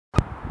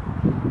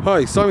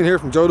Hi, Simon here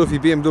from Duffy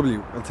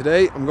BMW, and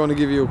today I'm going to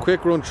give you a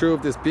quick run through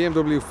of this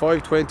BMW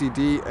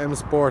 520d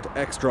msport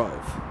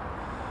xdrive.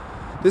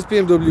 This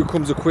BMW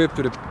comes equipped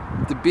with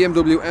the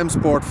BMW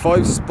msport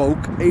 5-spoke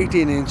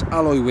 18-inch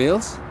alloy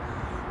wheels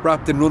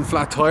wrapped in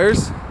run-flat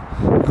tyres.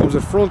 It comes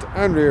with front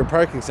and rear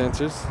parking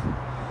sensors,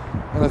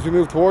 and as we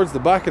move towards the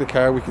back of the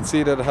car we can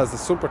see that it has the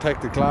sun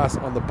protected glass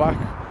on the back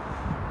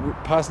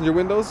passenger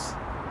windows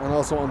and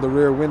also on the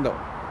rear window.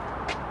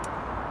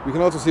 We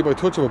can also see by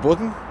touch of a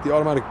button the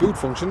automatic boot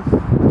function,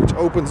 which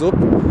opens up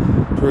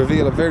to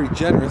reveal a very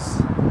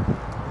generous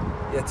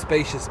yet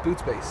spacious boot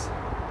space.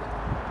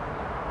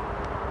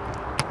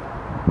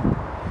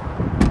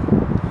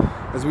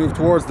 As we move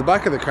towards the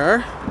back of the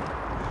car,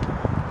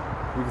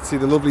 we can see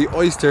the lovely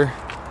oyster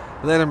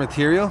leather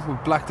material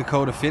with black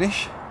Dakota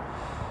finish.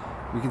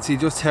 We can see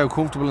just how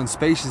comfortable and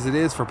spacious it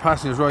is for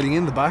passengers riding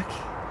in the back.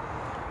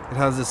 It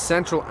has a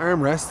central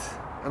armrest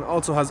and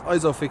also has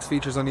ISOFIX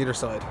features on either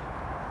side.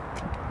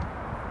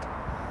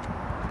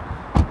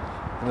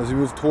 And as we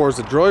move towards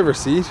the driver's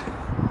seat,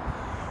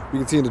 we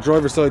can see in the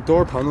driver's side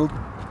door panel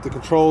the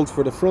controls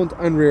for the front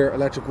and rear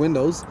electric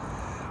windows,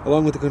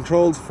 along with the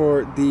controls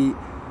for the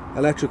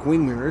electric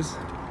wing mirrors.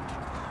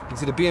 You can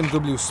see the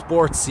BMW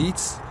sport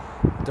seats,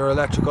 they're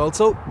electric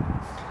also.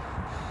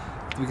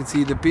 We can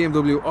see the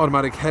BMW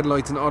automatic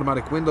headlights and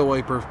automatic window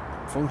wiper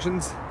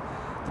functions.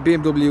 The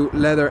BMW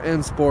leather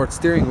M Sport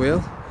steering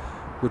wheel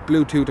with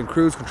Bluetooth and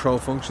cruise control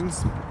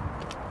functions.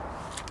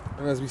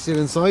 And as we sit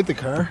inside the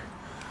car,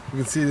 you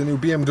can see the new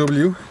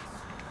BMW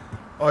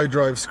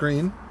iDrive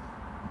screen.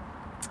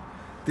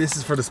 This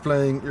is for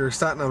displaying your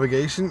sat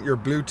navigation, your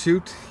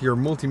Bluetooth, your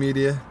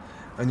multimedia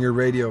and your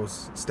radio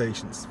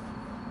stations.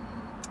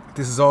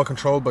 This is all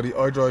controlled by the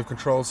iDrive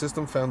control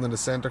system found in the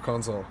center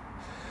console.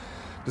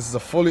 This is a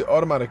fully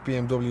automatic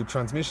BMW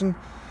transmission,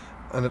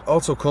 and it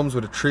also comes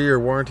with a 3-year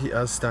warranty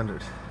as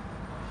standard.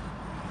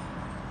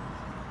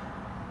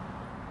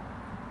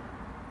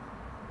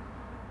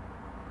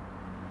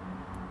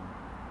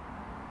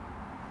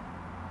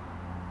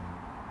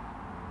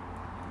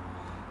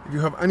 If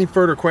you have any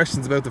further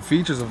questions about the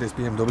features of this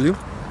BMW,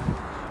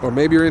 or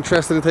maybe you're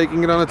interested in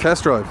taking it on a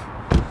test drive,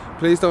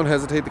 please don't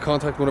hesitate to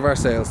contact one of our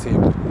sales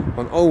team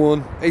on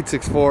 01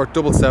 864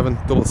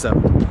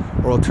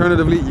 7777, or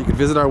alternatively you can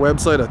visit our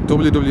website at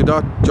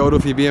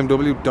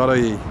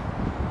www.joduffybmw.ie.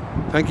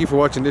 Thank you for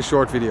watching this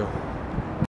short video.